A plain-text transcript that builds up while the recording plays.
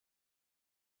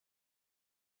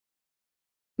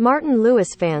Martin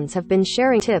Lewis fans have been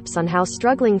sharing tips on how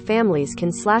struggling families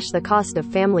can slash the cost of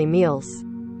family meals.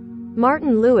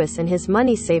 Martin Lewis and his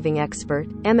money-saving expert,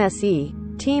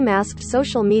 MSE, team asked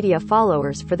social media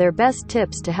followers for their best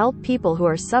tips to help people who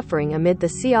are suffering amid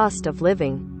the cost of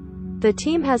living. The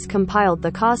team has compiled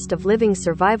the Cost of Living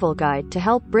Survival Guide to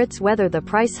help Brits weather the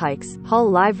price hikes, Hull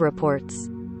Live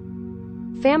reports.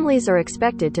 Families are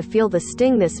expected to feel the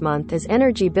sting this month as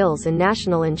energy bills and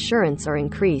national insurance are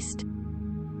increased.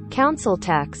 Council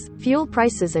tax, fuel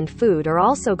prices and food are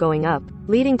also going up,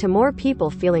 leading to more people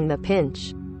feeling the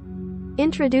pinch.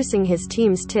 Introducing his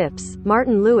team's tips,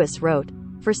 Martin Lewis wrote,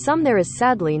 "For some there is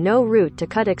sadly no route to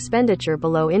cut expenditure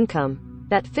below income.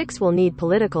 That fix will need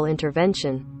political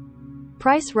intervention.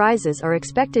 Price rises are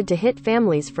expected to hit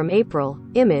families from April."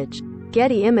 Image,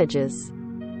 Getty Images.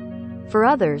 For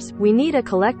others, we need a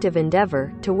collective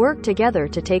endeavor to work together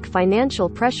to take financial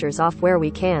pressures off where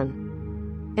we can.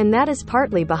 And that is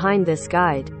partly behind this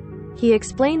guide. He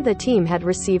explained the team had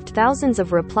received thousands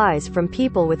of replies from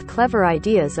people with clever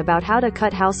ideas about how to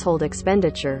cut household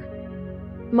expenditure.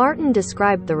 Martin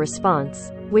described the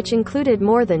response, which included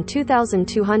more than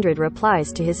 2,200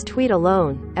 replies to his tweet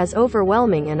alone, as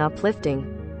overwhelming and uplifting.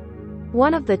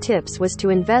 One of the tips was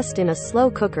to invest in a slow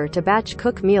cooker to batch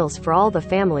cook meals for all the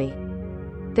family.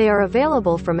 They are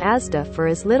available from Asda for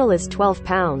as little as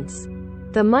 £12.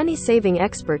 The money-saving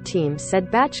expert team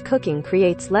said batch cooking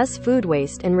creates less food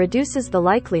waste and reduces the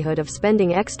likelihood of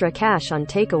spending extra cash on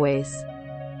takeaways.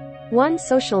 One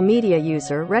social media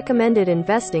user recommended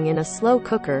investing in a slow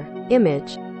cooker.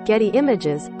 Image, Getty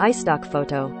Images, iStock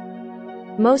photo.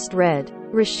 Most read.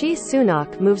 Rishi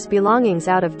Sunak moves belongings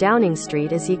out of Downing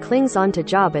Street as he clings on to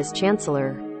job as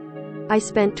Chancellor. I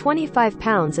spent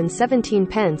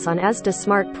 £25.17 on Asda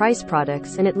Smart Price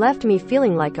products and it left me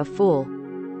feeling like a fool.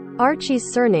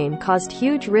 Archie's surname caused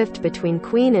huge rift between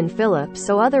Queen and Philip,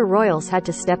 so other royals had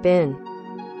to step in.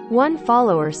 One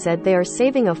follower said they are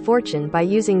saving a fortune by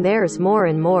using theirs more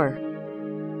and more.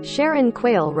 Sharon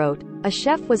Quayle wrote, "A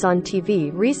chef was on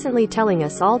TV recently telling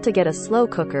us all to get a slow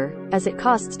cooker, as it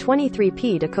costs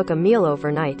 23p to cook a meal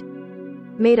overnight.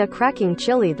 Made a cracking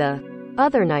chili the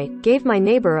other night, gave my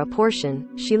neighbor a portion,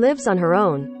 she lives on her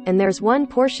own, and there's one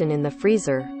portion in the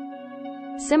freezer."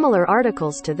 Similar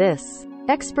articles to this.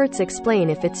 Experts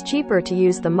explain if it's cheaper to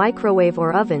use the microwave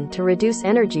or oven to reduce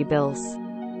energy bills.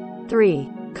 3.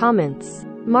 Comments.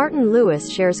 Martin Lewis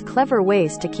shares clever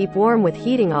ways to keep warm with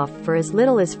heating off for as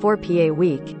little as 4p a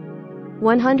week.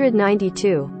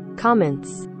 192.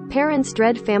 Comments. Parents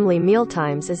dread family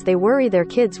mealtimes as they worry their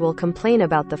kids will complain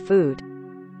about the food.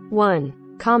 1.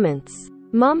 Comments.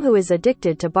 Mum who is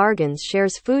addicted to bargains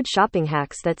shares food shopping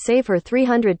hacks that save her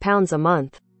 £300 a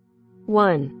month.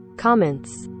 1.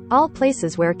 Comments. All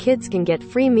places where kids can get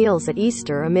free meals at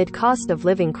Easter amid cost of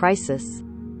living crisis.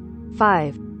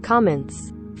 5.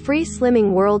 Comments. Free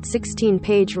Slimming World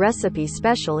 16-page recipe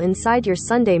special inside your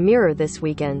Sunday Mirror this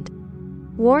weekend.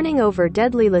 Warning over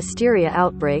deadly listeria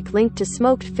outbreak linked to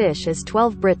smoked fish as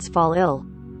 12 Brits fall ill.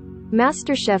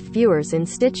 MasterChef viewers in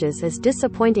stitches as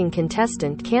disappointing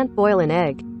contestant can't boil an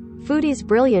egg. Foodie's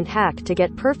brilliant hack to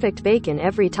get perfect bacon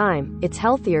every time, it's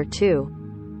healthier too.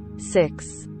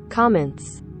 6.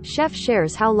 Comments. Chef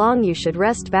shares how long you should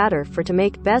rest batter for to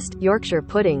make best Yorkshire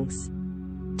puddings.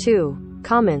 2.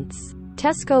 Comments.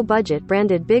 Tesco budget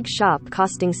branded big shop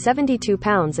costing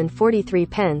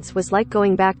 £72.43 was like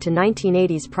going back to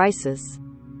 1980s prices.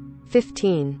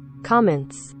 15.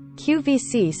 Comments.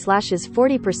 QVC slashes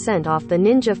 40% off the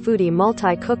Ninja Foodi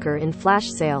multi-cooker in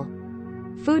flash sale.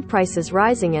 Food prices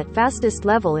rising at fastest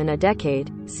level in a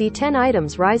decade, see 10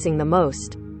 items rising the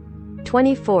most.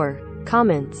 24.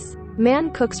 Comments. Man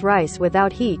cooks rice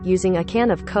without heat using a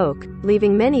can of Coke,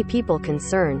 leaving many people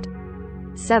concerned.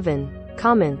 7.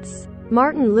 Comments.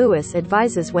 Martin Lewis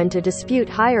advises when to dispute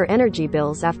higher energy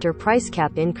bills after price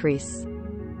cap increase.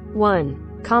 1.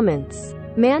 Comments.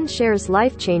 Man shares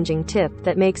life-changing tip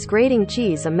that makes grating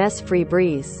cheese a mess-free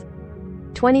breeze.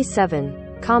 27.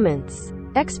 Comments.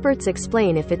 Experts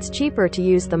explain if it's cheaper to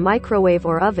use the microwave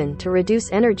or oven to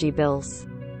reduce energy bills.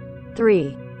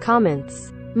 3.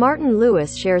 Comments. Martin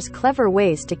Lewis shares clever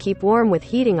ways to keep warm with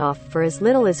heating off for as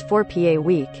little as 4p a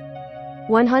week.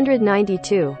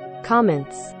 192.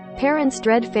 Comments. Parents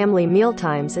dread family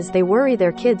mealtimes as they worry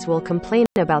their kids will complain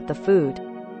about the food.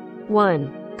 1.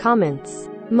 Comments.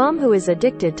 Mum who is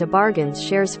addicted to bargains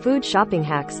shares food shopping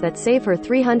hacks that save her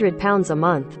 £300 a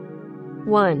month.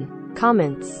 1.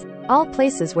 Comments. All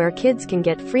places where kids can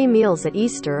get free meals at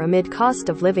Easter amid cost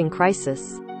of living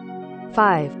crisis.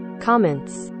 5.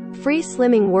 Comments. Free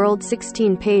Slimming World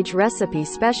 16-page recipe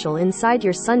special inside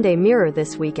your Sunday Mirror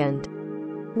this weekend.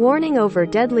 Warning over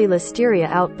deadly listeria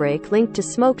outbreak linked to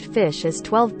smoked fish as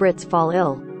 12 Brits fall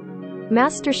ill.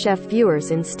 MasterChef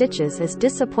viewers in stitches as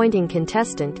disappointing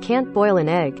contestant can't boil an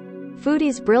egg.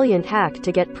 Foodie's brilliant hack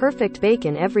to get perfect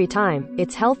bacon every time,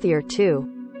 it's healthier too.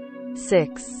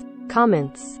 6.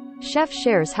 Comments. Chef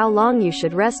shares how long you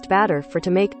should rest batter for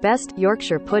to make best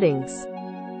Yorkshire puddings.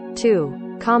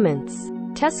 2. Comments.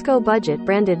 Tesco budget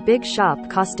branded big shop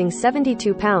costing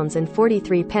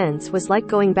 £72.43 was like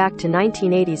going back to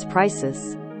 1980s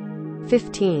prices.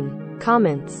 15.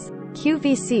 Comments.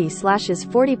 QVC slashes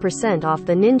 40% off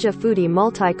the Ninja Foodi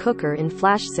multi-cooker in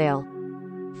flash sale.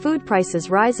 Food prices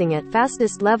rising at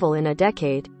fastest level in a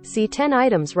decade, see 10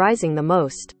 items rising the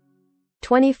most.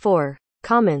 24.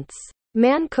 Comments.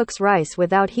 Man cooks rice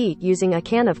without heat using a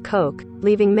can of Coke,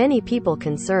 leaving many people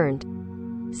concerned.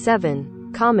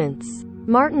 7. Comments.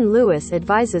 Martin Lewis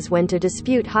advises when to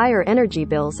dispute higher energy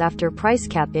bills after price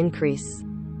cap increase.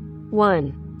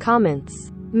 1.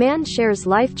 Comments. Man shares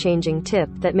life-changing tip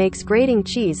that makes grating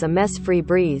cheese a mess-free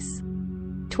breeze.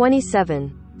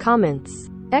 27. Comments.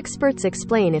 Experts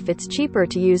explain if it's cheaper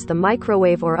to use the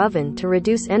microwave or oven to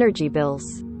reduce energy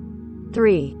bills.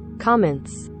 3.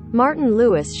 Comments. Martin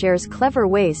Lewis shares clever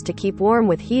ways to keep warm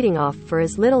with heating off for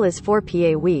as little as 4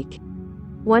 a week.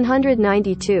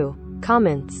 192.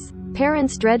 Comments.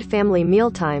 Parents dread family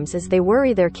mealtimes as they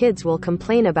worry their kids will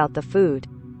complain about the food.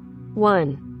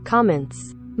 1.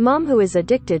 Comments. Mom who is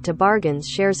addicted to bargains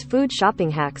shares food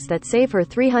shopping hacks that save her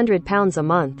 £300 a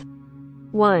month.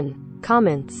 1.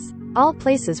 Comments. All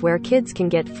places where kids can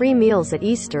get free meals at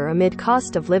Easter amid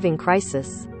cost of living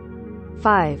crisis.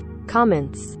 5.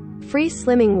 Comments. Free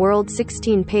Slimming World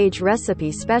 16-page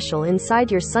recipe special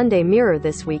inside your Sunday Mirror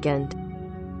this weekend.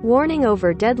 Warning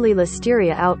over deadly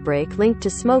listeria outbreak linked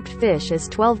to smoked fish as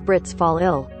 12 Brits fall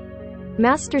ill.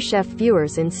 MasterChef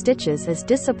viewers in stitches as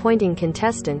disappointing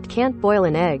contestant can't boil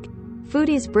an egg.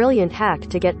 Foodie's brilliant hack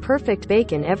to get perfect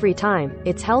bacon every time,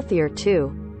 it's healthier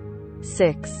too.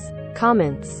 6.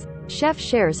 Comments. Chef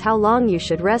shares how long you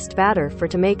should rest batter for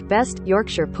to make best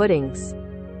Yorkshire puddings.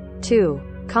 2.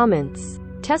 Comments.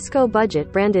 Tesco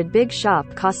budget branded big shop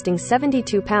costing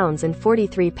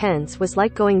 £72.43 was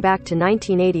like going back to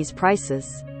 1980s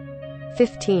prices.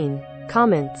 15.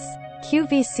 Comments.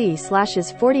 QVC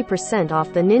slashes 40%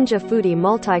 off the Ninja Foodi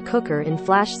multi-cooker in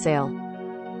flash sale.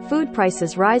 Food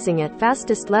prices rising at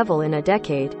fastest level in a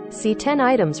decade, see 10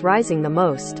 items rising the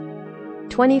most.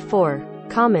 24.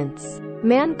 Comments.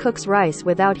 Man cooks rice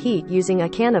without heat using a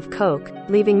can of Coke,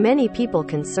 leaving many people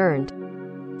concerned.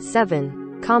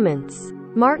 7. Comments.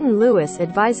 Martin Lewis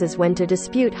advises when to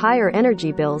dispute higher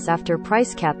energy bills after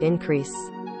price cap increase.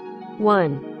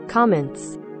 1.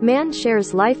 Comments. Man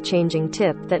shares life-changing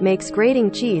tip that makes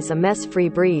grating cheese a mess-free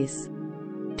breeze.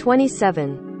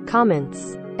 27.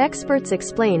 Comments. Experts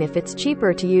explain if it's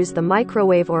cheaper to use the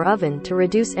microwave or oven to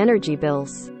reduce energy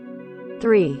bills.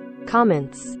 3.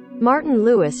 Comments. Martin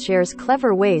Lewis shares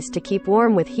clever ways to keep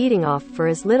warm with heating off for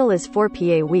as little as 4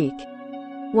 a week.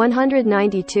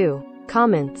 192.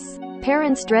 Comments.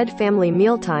 Parents dread family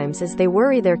mealtimes as they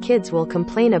worry their kids will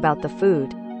complain about the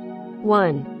food.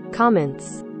 1.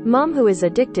 Comments. Mom who is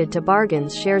addicted to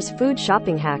bargains shares food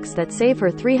shopping hacks that save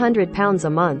her £300 a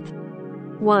month.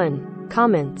 1.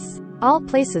 Comments. All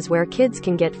places where kids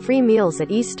can get free meals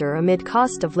at Easter amid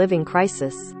cost of living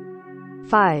crisis.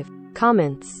 5.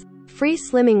 Comments. Free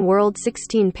Slimming World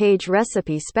 16-page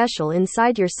recipe special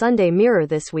inside your Sunday Mirror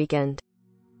this weekend.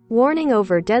 Warning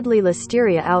over deadly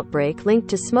listeria outbreak linked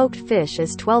to smoked fish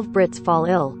as 12 Brits fall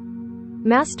ill.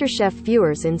 MasterChef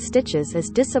viewers in stitches as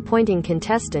disappointing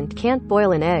contestant can't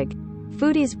boil an egg.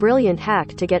 Foodie's brilliant hack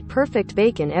to get perfect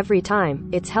bacon every time,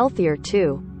 it's healthier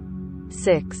too.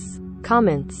 6.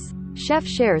 Comments. Chef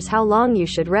shares how long you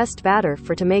should rest batter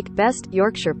for to make best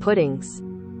Yorkshire puddings.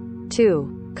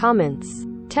 2. Comments.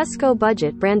 Tesco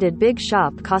budget branded big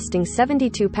shop costing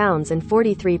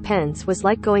 £72.43 was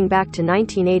like going back to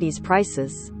 1980s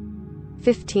prices.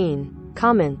 15.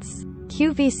 Comments.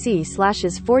 QVC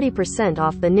slashes 40%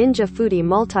 off the Ninja Foodi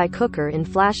multi-cooker in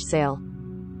flash sale.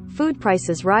 Food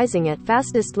prices rising at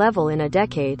fastest level in a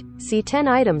decade, see 10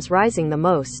 items rising the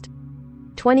most.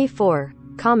 24.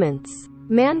 Comments.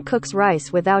 Man cooks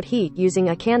rice without heat using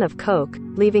a can of Coke,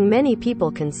 leaving many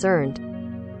people concerned.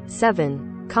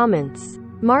 7. Comments.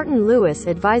 Martin Lewis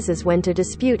advises when to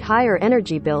dispute higher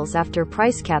energy bills after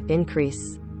price cap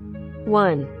increase.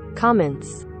 1.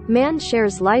 Comments. Man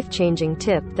shares life-changing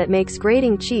tip that makes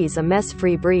grating cheese a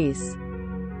mess-free breeze.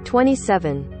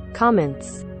 27.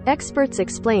 Comments. Experts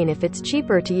explain if it's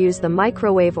cheaper to use the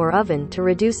microwave or oven to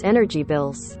reduce energy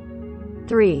bills.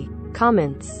 3.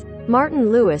 Comments.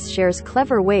 Martin Lewis shares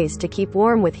clever ways to keep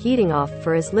warm with heating off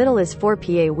for as little as 4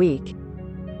 a week.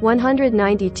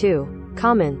 192.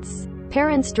 Comments.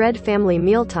 Parents dread family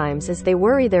mealtimes as they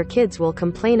worry their kids will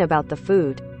complain about the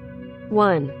food.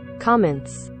 1.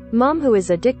 Comments. Mom who is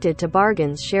addicted to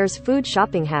bargains shares food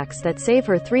shopping hacks that save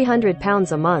her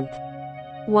 £300 a month.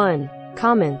 1.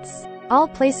 Comments. All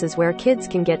places where kids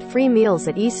can get free meals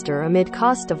at Easter amid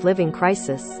cost of living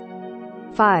crisis.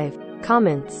 5.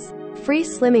 Comments. Free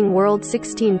Slimming World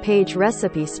 16-page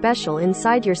recipe special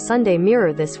inside your Sunday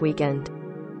mirror this weekend.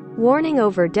 Warning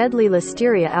over deadly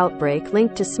listeria outbreak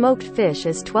linked to smoked fish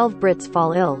as 12 Brits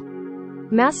fall ill.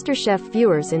 MasterChef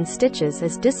viewers in stitches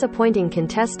as disappointing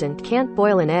contestant can't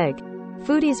boil an egg.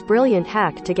 Foodie's brilliant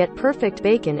hack to get perfect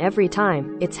bacon every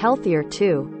time, it's healthier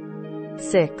too.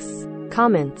 6.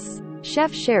 Comments.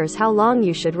 Chef shares how long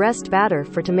you should rest batter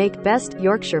for to make best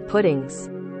Yorkshire puddings.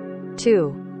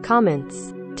 2.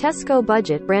 Comments. Tesco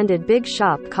budget branded big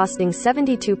shop costing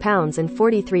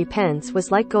 £72.43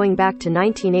 was like going back to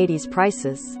 1980s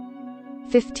prices.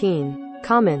 15.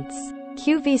 Comments.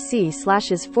 QVC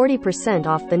slashes 40%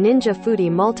 off the Ninja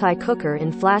Foodi multi-cooker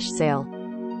in flash sale.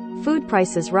 Food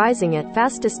prices rising at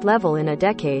fastest level in a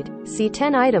decade, see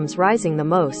 10 items rising the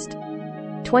most.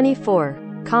 24.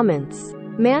 Comments.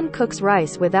 Man cooks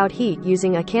rice without heat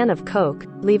using a can of Coke,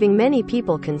 leaving many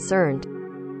people concerned.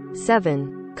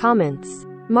 7. Comments.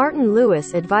 Martin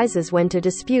Lewis advises when to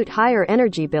dispute higher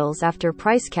energy bills after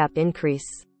price cap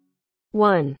increase.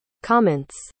 1.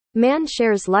 Comments. Man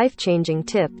shares life-changing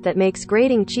tip that makes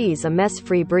grating cheese a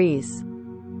mess-free breeze.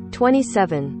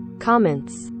 27.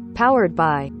 Comments. Powered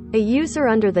by. A user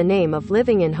under the name of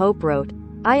Living in Hope wrote,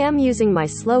 I am using my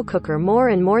slow cooker more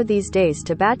and more these days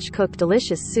to batch cook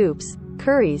delicious soups,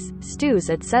 curries, stews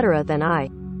etc. than I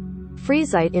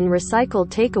freeze it in recycled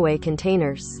takeaway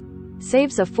containers.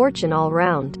 Saves a fortune all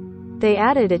round. They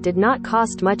added it did not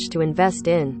cost much to invest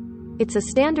in. It's a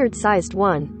standard-sized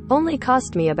one, only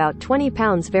cost me about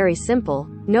 £20 very simple,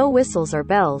 no whistles or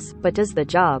bells, but does the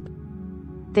job.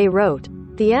 They wrote.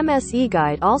 The MSE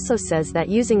guide also says that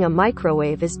using a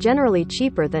microwave is generally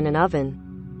cheaper than an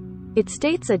oven. It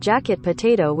states a jacket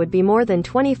potato would be more than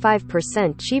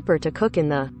 25% cheaper to cook in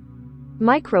the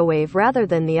microwave rather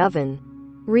than the oven.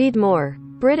 Read more.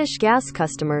 British Gas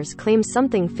customers claim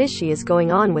something fishy is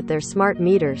going on with their smart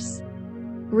meters.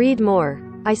 Read more.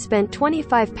 I spent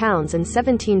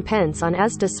 £25.17 on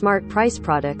Asda Smart Price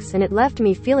products and it left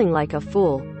me feeling like a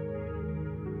fool.